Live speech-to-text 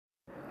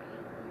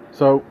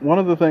So one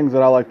of the things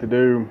that I like to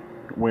do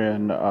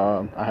when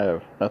I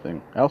have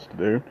nothing else to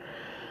do,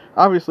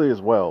 obviously,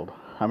 is weld.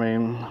 I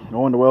mean,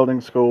 going to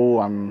welding school,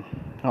 I'm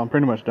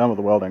pretty much done with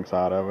the welding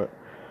side of it.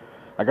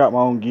 I got my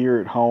own gear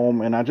at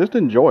home, and I just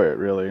enjoy it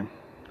really.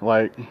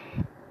 Like,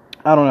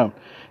 I don't know,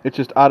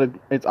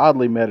 it's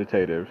oddly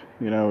meditative.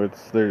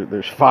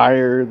 There's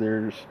fire,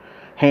 there's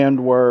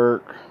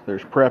handwork,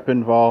 there's prep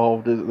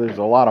involved. There's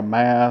a lot of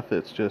math.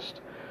 There's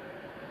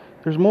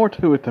more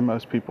to it than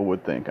most people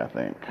would think, I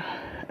think.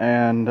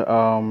 And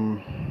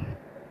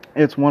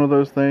it's one of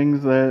those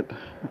things that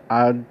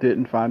I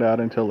didn't find out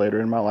until later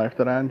in my life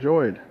that I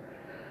enjoyed.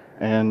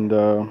 And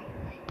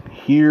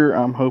here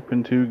I'm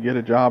hoping to get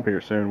a job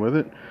here soon with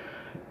it,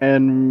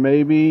 and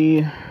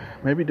maybe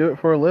do it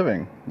for a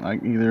living,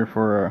 like either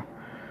for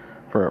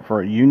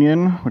a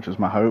union, which is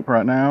my hope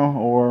right now,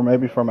 or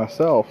maybe for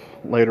myself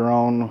later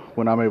on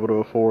when I'm able to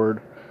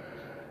afford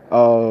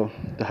to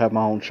have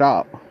my own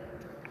shop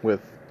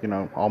with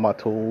all my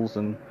tools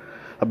and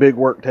a big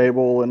work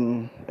table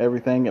and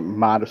everything at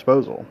my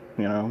disposal.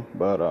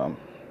 But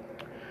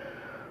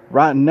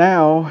right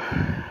now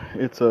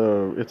it's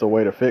a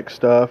way to fix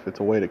stuff. It's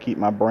a way to keep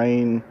my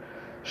brain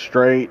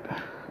straight.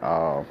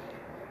 I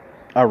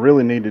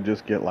really need to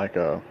just get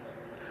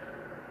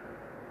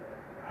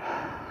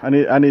I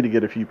need to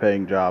get a few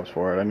paying jobs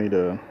for it. I need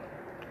to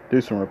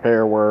do some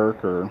repair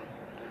work, or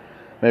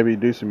maybe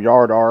do some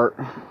yard art,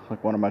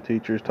 like one of my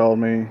teachers told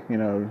me.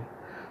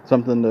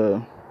 Something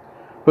to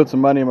put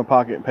some money in my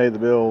pocket and pay the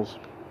bills.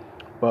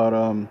 But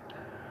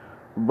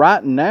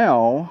right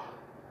now,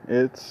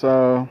 it's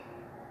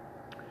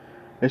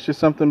just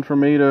something for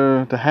me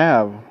to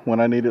have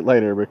when I need it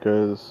later,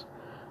 because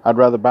I'd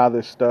rather buy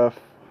this stuff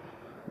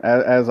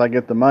as I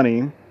get the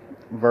money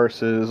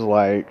versus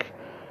like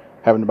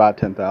having to buy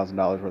 $10,000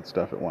 worth of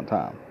stuff at one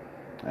time.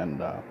 And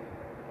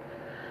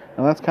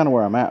that's kind of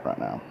where I'm at right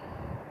now.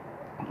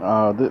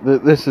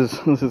 This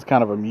is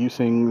kind of a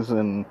musings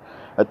and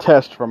a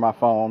test for my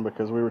phone,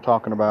 because we were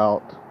talking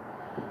about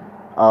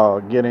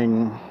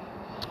getting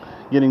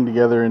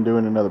together and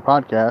doing another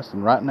podcast,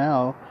 and right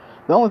now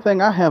the only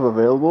thing I have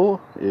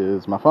available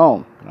is my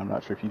phone. I'm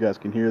not sure if you guys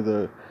can hear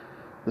the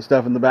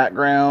stuff in the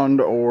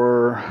background,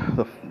 or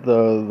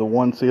the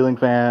one ceiling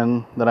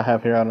fan that I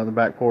have here out on the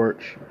back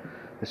porch.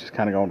 It's just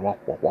kind of going wah,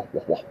 wah, wah,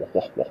 wah, wah, wah,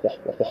 wah, wah,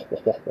 wah, wah,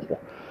 wah, wah, wah.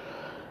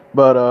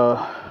 But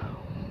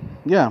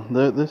yeah,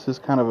 this is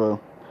kind of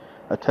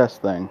a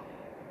test thing.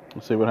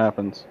 We'll see what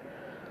happens.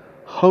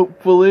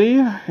 Hopefully,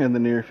 in the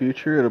near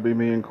future, it'll be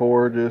me and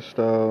Core just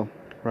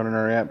running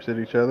our apps at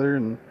each other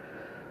and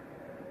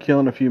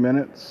killing a few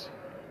minutes,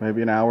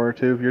 maybe an hour or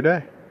two of your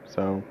day.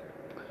 So,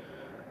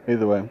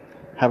 either way,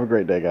 have a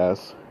great day,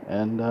 guys,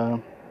 and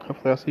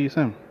hopefully I'll see you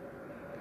soon.